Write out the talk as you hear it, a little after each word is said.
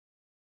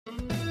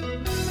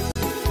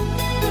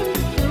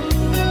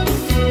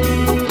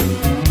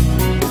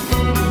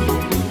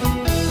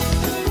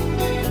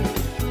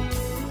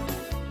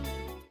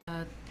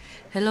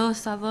Hello,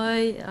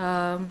 Savoy.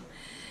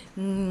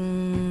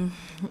 Mm,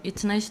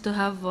 it's nice to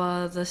have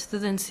the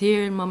students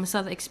here in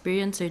Mamasad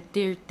experience or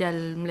tir tel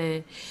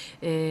mle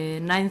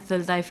ninth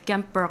dive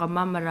camp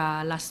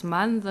programmara last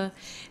month,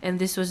 and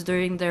this was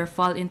during their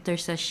fall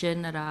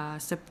intersession at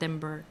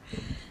September.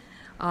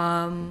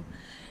 Um,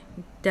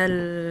 tel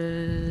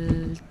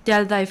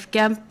dive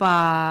camp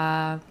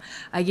I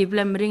give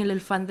them ring little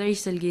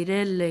fundraiser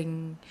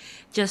girel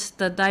just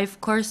the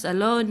dive course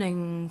alone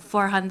ng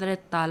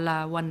 400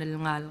 tala one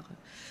ngal.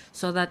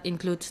 So that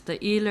includes the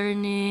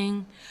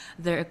e-learning,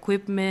 their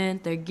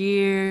equipment, their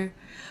gear,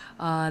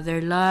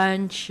 their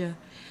lunch.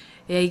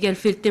 Igel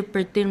 50%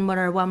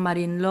 mararwa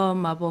marinlo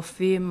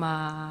mabofi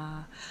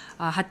ma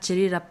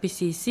hatcheri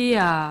rapisisi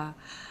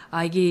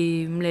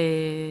agi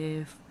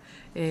mle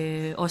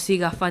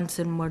osiga funds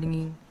in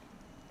morning.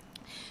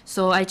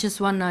 So I just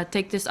want to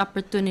take this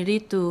opportunity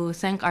to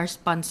thank our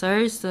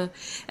sponsors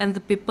and the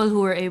people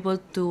who were able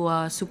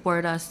to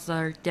support us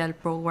our TEL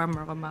program.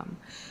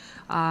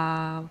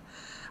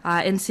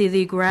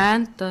 NCD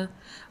Grant,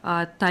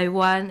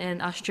 Taiwan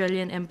and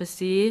Australian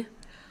Embassy,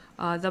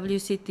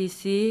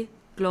 WCTC,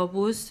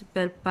 Globus,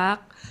 Belpac,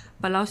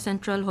 Palau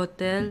Central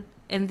Hotel,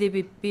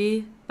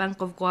 NDBP, Bank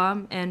of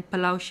Guam, and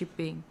Palau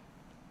Shipping.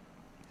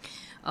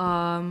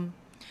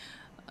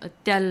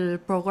 TEL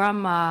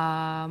program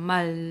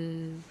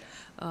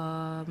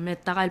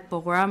metakal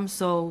program,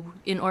 so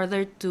in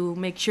order to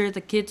make sure the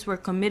kids were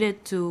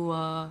committed to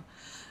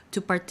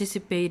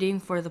participating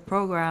for the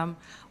program,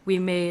 we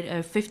made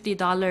a $50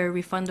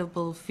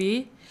 refundable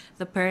fee.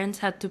 The parents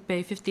had to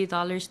pay $50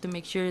 to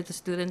make sure the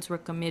students were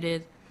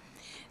committed.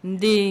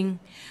 Ding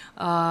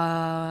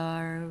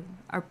our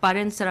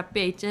parents sa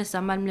PHS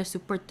aman nila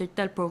support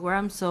TEL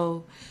program,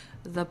 so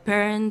the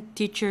Parent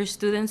Teacher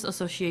Students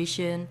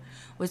Association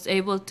was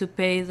able to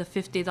pay the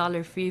 $50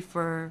 fee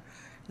for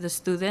the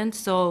students.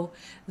 So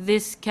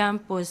this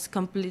camp was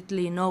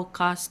completely no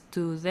cost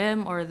to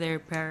them or their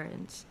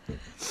parents.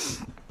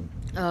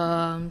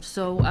 Now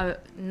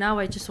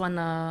I just want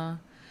to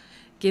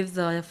give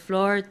the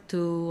floor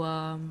to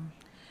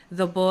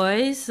the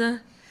boys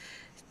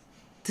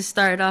to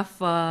start off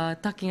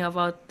talking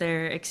about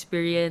their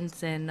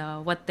experience and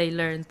what they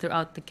learned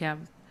throughout the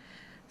camp.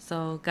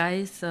 So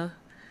guys,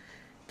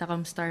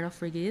 takam start off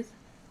Regis.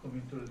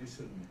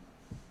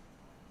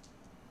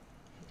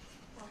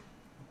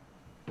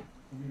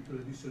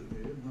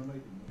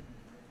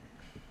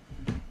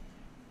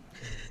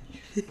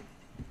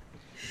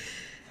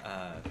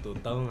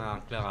 Tutong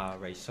Clara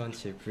Raison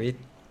Secret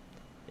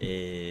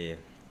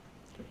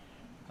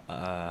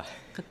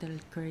Katel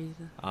grade.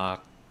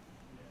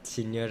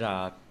 Senior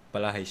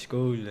pala high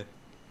school.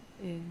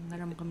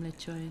 Ngaram kam le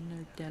join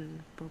or TEL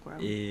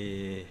program.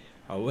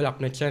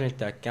 Awalak na siya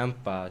nita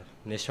camp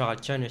neswakal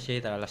siya na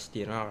siya last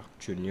year na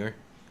junior.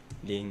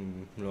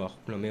 Ding luak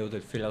na may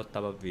udal fill out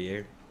taba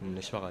beer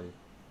neswakal.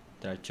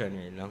 Ta siya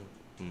na lang.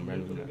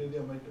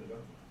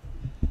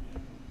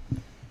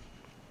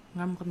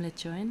 Ngaram kam le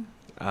join.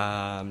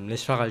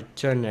 Neswakal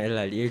siya na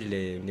ilalir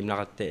le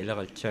nimnakate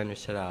ilakal siya na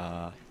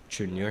siya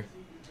junior.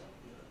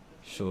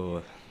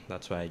 So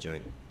that's why I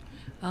joined.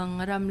 Ang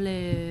ngaram le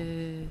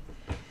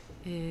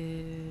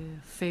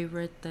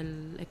favorite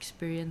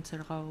experience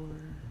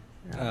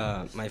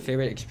my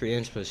favorite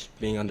experience was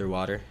being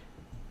underwater.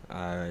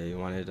 I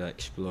wanted to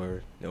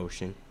explore the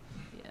ocean.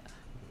 Yeah.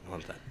 I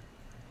want that.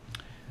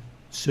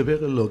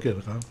 Sebagai loker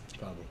ka,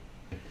 Probably.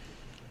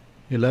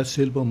 ila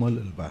silbo mal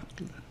elbak.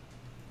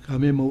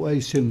 Kami mau ay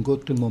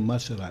senggotin mo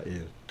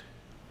masaraet.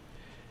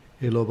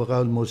 Ilo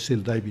bakal mo sil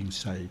diving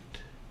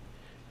site.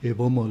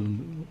 Ebo mo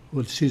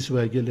ul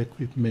siswagel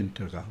equipment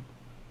ka.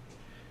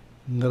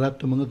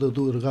 Ngarat mga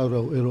tutur ka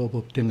raw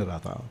erobop tingra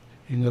ka.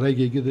 Ingray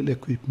gigil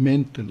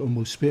equipment el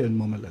omuspean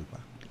mo malalbak.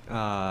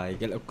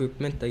 Igal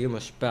equipment tayo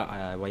mas pa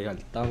wayal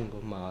tang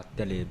ma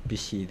tele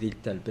bisidil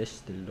tal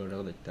best del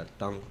lorag del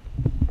tang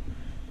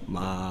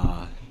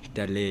ma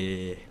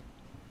tele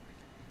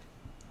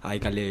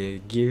ay kale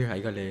gear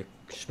ay kale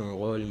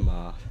snorkel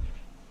ma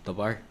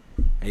tabar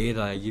ay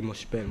da gi mo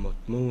spell mo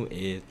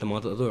tama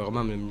to do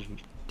ma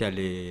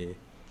tele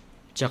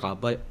chaka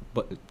ba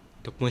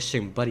tok mo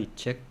sing body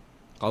check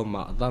kau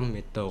ma dam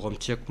ito kom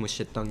check mo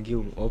setang gi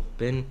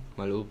open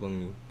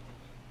malubang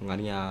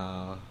ngania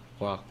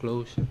qua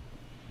close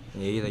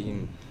e da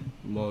yung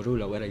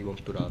morula wera yung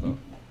turado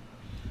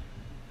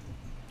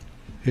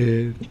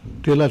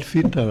Telal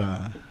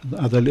fitara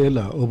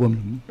adalela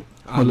obom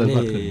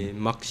ane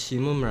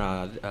maximum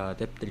ra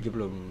depth del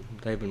giblom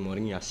dive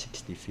morning ya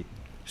 60 feet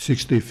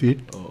 60 feet.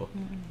 oh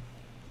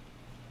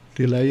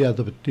Tilaya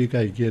da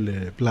betika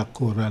igel black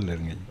coral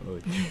ngi.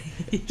 oh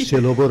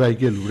Selobor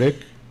igel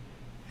rek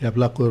ya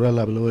black coral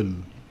abloel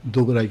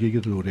dogra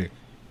igel rek.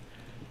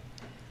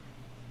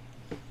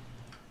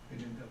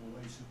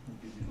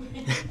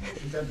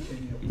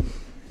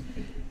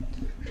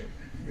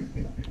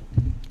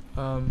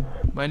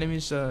 My name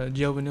is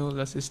Giovanni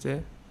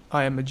Lasiste.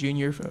 I am a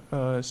junior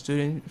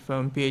student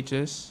from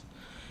PHS,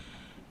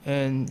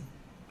 and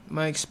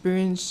my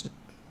experience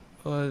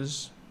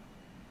was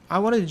I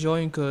wanted to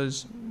join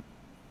because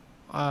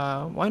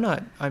Why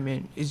not? I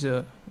mean,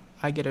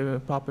 I get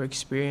a proper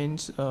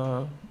experience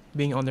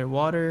being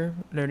underwater,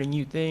 learning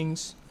new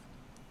things.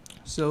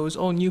 So it was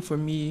all new for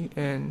me,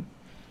 and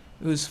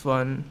it was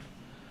fun.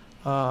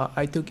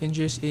 I took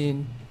interest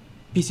in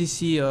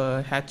PCC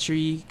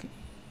hatchery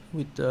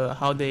with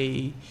how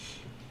they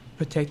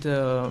protect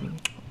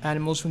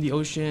animals from the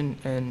ocean,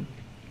 and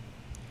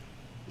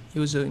it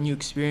was a new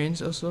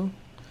experience also,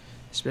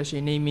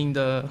 especially naming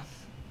the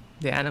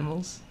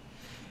animals.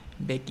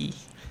 Becky.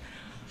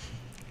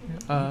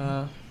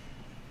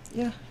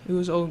 Yeah, it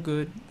was all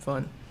good,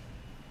 fun,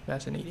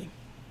 fascinating.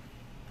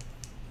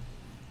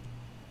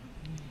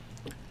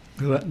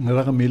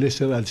 Ngara ka mile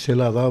ser al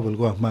sela da bel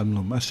gua man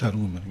no masar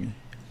ngumangi.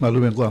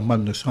 Malu ben gua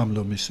man no sam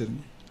lo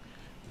miserni.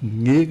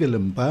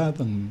 Ngegelem ba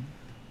tang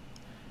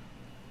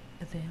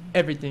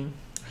Everything.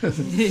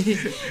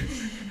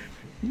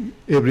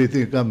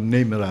 everything come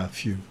name a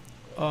few.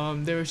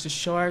 There was the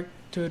shark,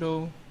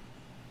 turtle,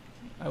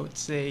 I would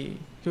say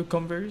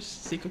cucumbers,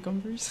 sea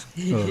cucumbers.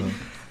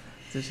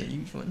 There's a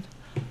huge one.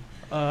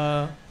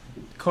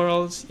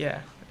 Corals,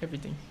 yeah,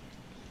 everything.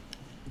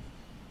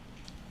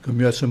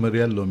 Kamya sa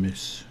Maria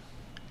Lomis.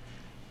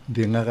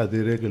 Di nga ka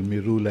direk el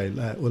mirula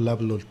ila o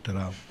lablo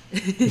trao.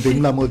 Di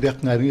na mo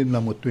diak ngari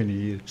na mo 20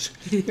 years.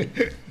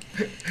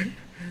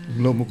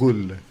 Lo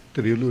mugul,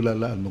 trilula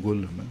la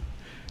mugul man.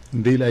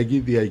 Di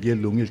lagi di ay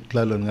lungil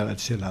klalo nga at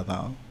sila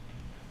tao.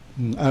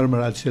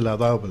 Armor at sila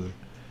tao bal.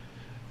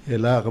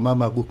 Ela kama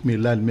maguk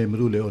milal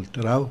memrule ol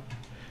trao.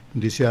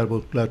 Di siya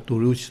arbol kla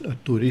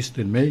turist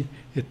en may.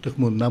 Itak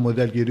mo na mo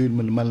dal girul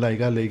man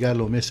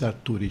legal o mesar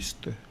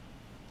turiste.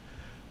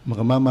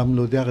 Makamama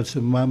mlo diak sa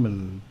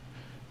mamal.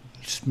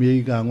 Smi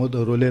gango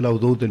do role la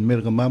do den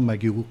mer mama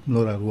gi guk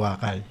nora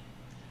ruakai.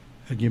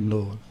 Agim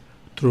lo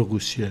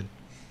trogusiel.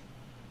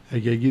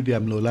 Agi di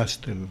am lo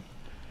lastel.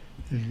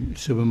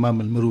 Sa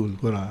mamal merul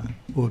gora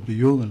o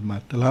biyong al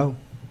matalau.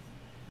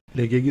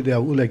 Legi di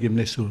au lagi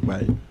ne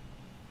survive.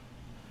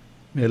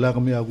 Mela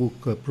kami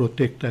aguk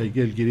protect ay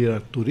gel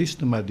girir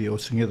turist ma di o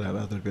singera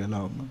rather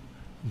belau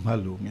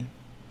malunge.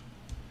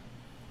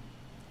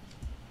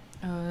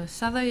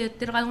 Sada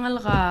yatirgal ngal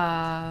ka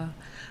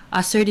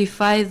a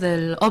certified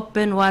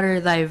open water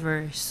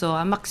diver. So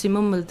a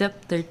maximum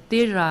depth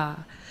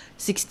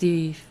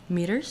 60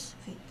 meters,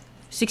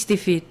 60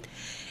 feet.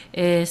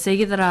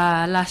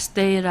 Seguidra last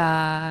day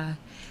ra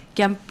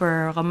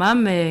camper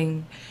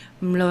kamaming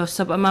mlo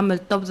sa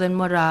mamel top then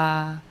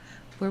mora.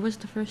 Where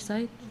was the first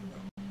site?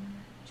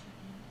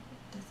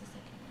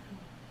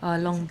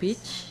 Long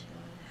Beach.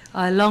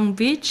 Long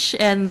Beach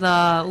and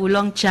the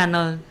Ulong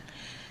Channel.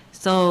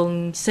 So,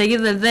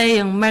 seguido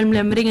de yung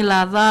malmlemring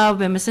lava,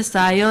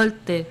 bemesesayol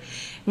te.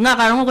 Nga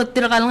karong ko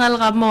tirakal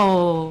ngal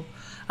kamo.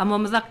 Amo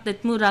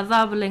madaktet mo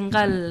rada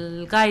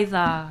belengal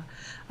gaida.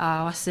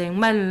 Waseng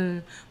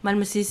mal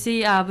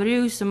masisi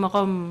abriu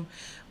sumakom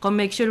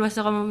make sure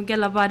wasa kom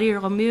gela barir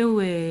komiu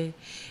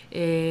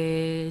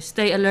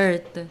stay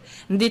alert.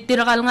 Hindi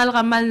tirakal ngal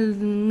kamal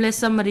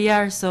mlesa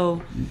mariar,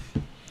 so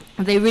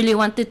they really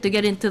wanted to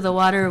get into the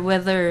water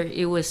whether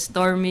it was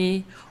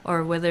stormy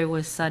or whether it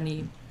was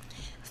sunny.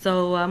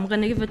 So I'm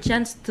going to give a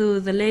chance to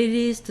the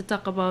ladies to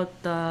talk about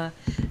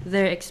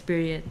their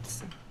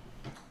experience.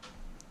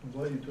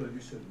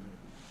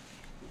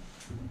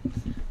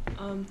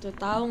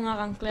 Totoo nga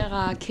kang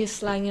Clara kiss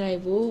lang yung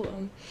ibu.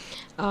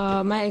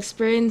 My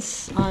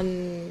experience on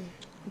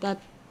that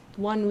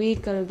 1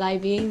 week of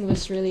diving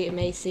was really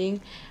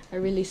amazing. I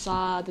really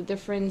saw the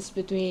difference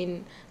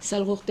between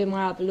salguk de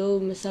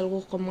marablo,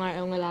 salguk kumar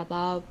ang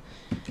alatab.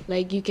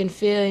 Like you can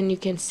feel and you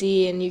can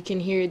see and you can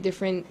hear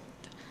different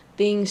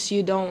things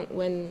you don't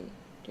when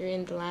you're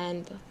in the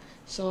land.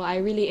 So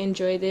I really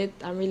enjoyed it.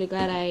 I'm really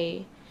glad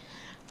I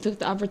took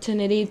the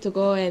opportunity to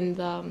go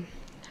and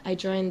I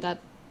joined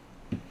that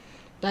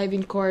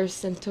diving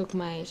course and took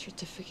my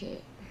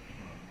certificate.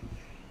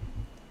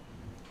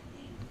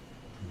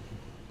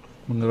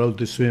 Mga raw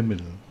de swim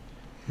il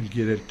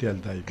girel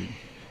tial diving.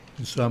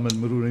 So amal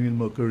maruningin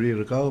mo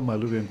career ka o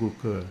malubeng ko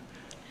ka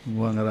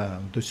mga raw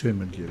de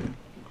swim il girel.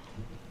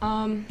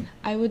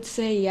 I would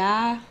say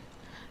yeah.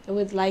 I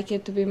would like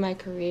it to be my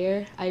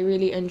career. I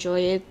really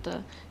enjoy it,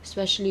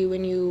 especially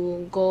when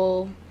you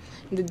go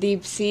in the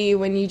deep sea,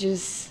 when you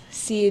just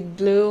see it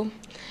blue.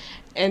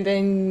 And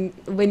then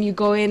when you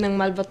go in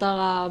ang malbata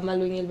ka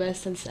malungil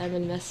vessels, I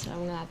mean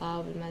vessel nga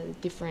tao mal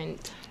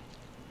different.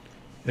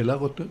 Ela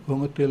ko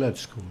kung hotel at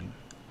school.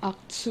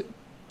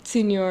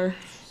 Senior.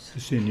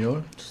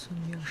 Senior.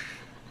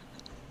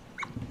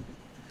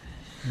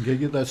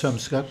 Gagita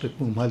samskat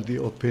kung maldi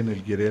open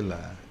el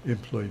girela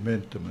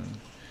employment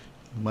man.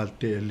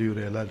 Malte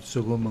liure la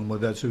sugum mang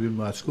modal subil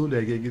ma school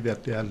ay gigi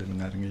dati alen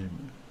ngarngi.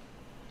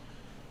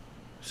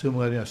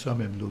 Sumari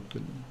asamem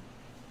lutul.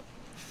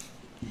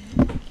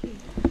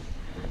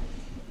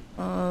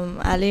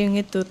 Ali yung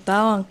ito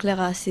tao ang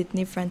Clara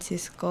Sydney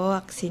Francisco,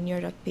 ak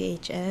senior at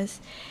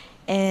PHS.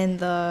 And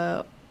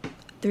the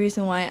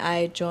reason why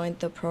I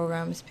joined the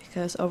program is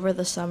because over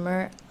the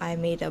summer I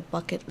made a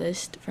bucket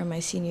list for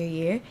my senior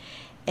year.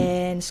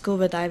 and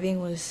scuba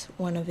diving was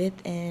one of it.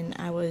 And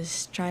I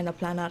was trying to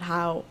plan out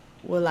how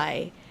will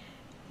I,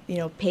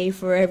 pay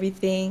for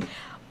everything.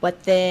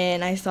 But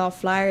then I saw a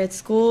flyer at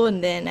school,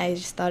 and then I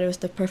just thought it was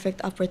the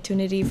perfect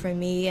opportunity for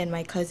me and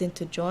my cousin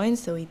to join,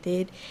 so we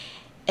did.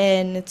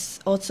 And it's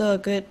also a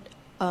good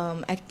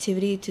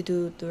activity to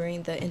do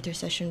during the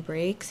intersession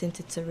break. Since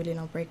it's a really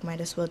long break, might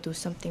as well do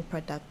something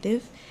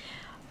productive.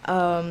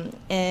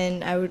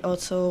 And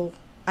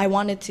I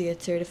wanted to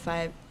get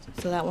certified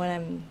so that when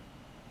I'm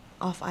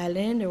off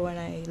island or when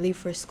I leave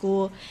for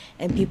school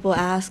and people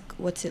ask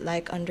what's it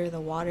like under the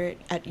water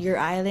at your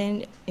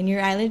island,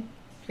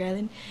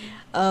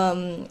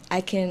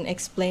 I can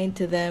explain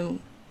to them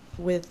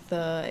with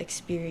the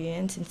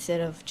experience instead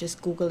of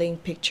just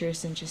Googling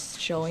pictures and just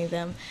showing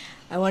them.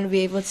 I want to be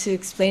able to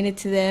explain it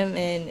to them,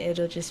 and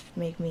it'll just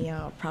make me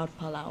a proud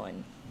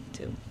Palauan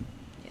too.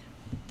 Yeah,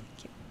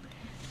 thank you.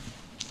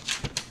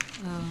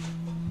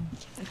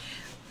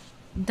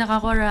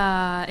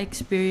 Nakakora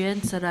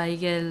experience sa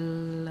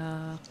Rigel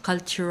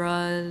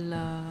cultural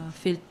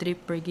field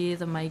trip pergi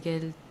the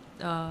Michael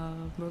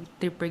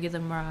trip pergi the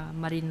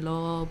marine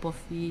law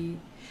Buffy.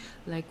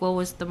 Like, what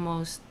was the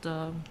most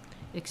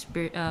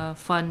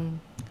fun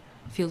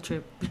field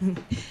trip?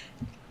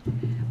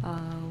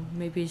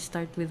 Maybe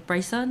start with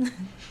Bryson.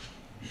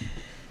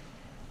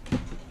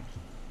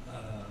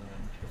 The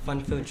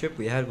fun field trip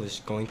we had was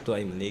going to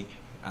Aim Lake.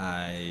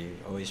 I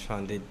always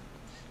found it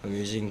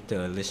amusing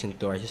to listen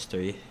to our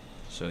history.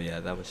 So yeah,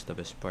 that was the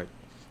best part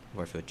of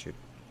our field trip.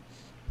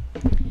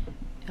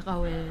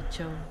 Ikaw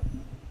Joe.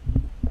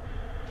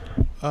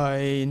 I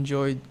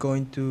enjoyed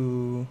going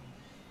to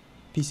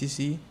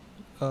PCC,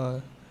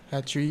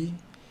 hatchery.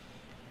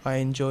 I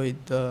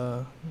enjoyed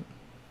the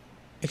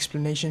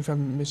explanation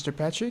from Mr.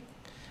 Patrick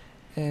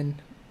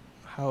and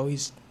how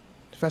his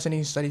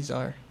fascinating studies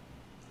are.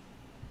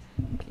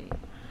 Okay.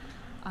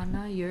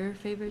 Anna, your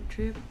favorite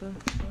trip?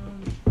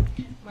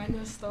 Mine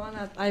was the one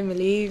at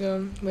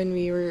Imelig when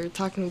we were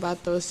talking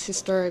about those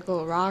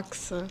historical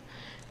rocks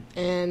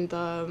and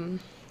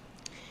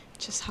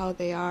just how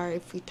they are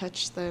if we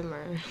touch them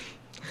or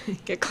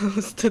get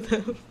close to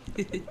them.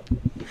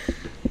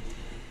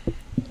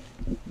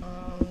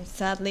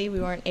 Sadly, we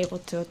weren't able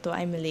to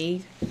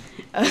Imelig.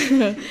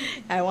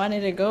 I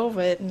wanted to go,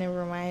 but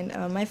never mind.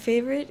 My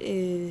favorite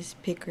is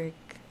Pickrick.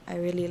 I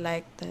really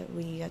like that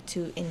we got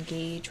to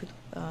engage with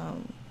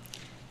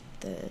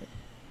the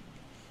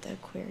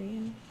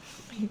aquarium.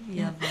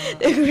 Yeah,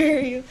 The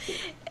aquarium.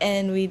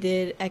 And we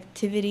did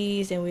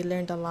activities and we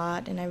learned a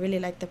lot, and I really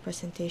liked the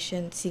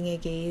presentation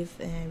Singe gave,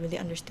 and I really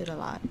understood a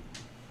lot.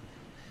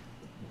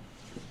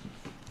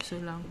 so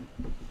lang.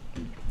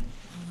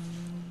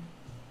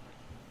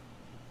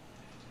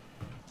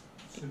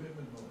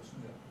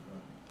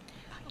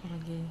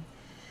 Okay.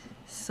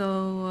 So,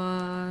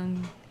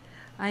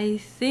 I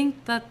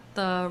think that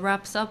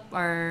wraps up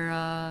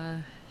our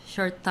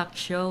short talk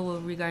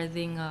show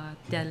regarding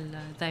Tel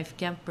Dive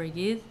Camp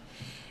Brigade.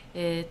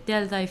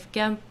 Tel Dive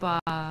Camp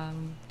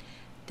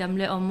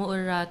Tamle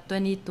Omuura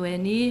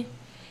 2020,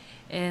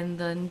 and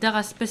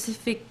ndaka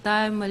specific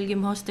time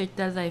malgim hoster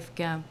Tel Dive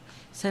Camp.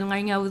 Sel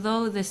nga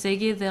though the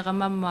segi the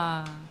kamam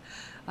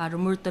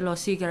rumurtalo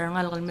sigar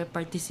ngal kalme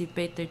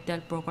participate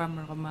tel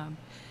program kamam.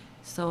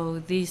 So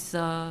these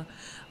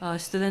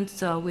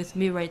students with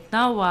me right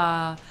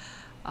now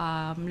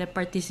le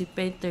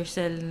participate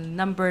sel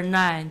number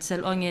 9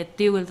 sel onge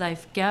Tel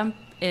Dive Camp,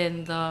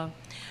 and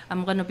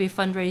I'm gonna be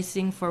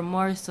fundraising for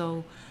more,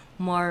 so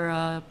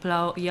more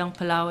young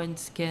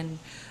Palauans can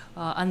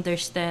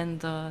understand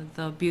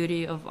the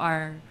beauty of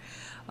our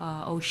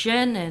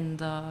ocean,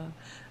 and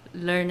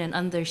learn and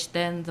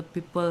understand the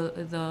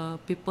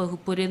people who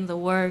put in the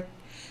work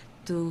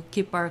to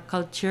keep our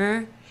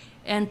culture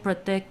and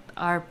protect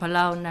our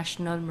Palau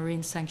National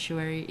Marine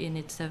Sanctuary in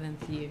its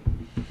 7th year.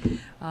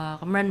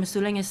 Kamran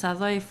masulang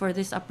isadoy for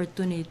this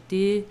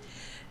opportunity.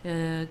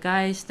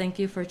 Guys, thank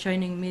you for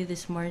joining me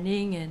this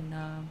morning, and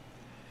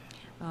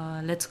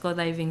let's go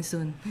diving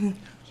soon.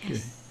 Okay.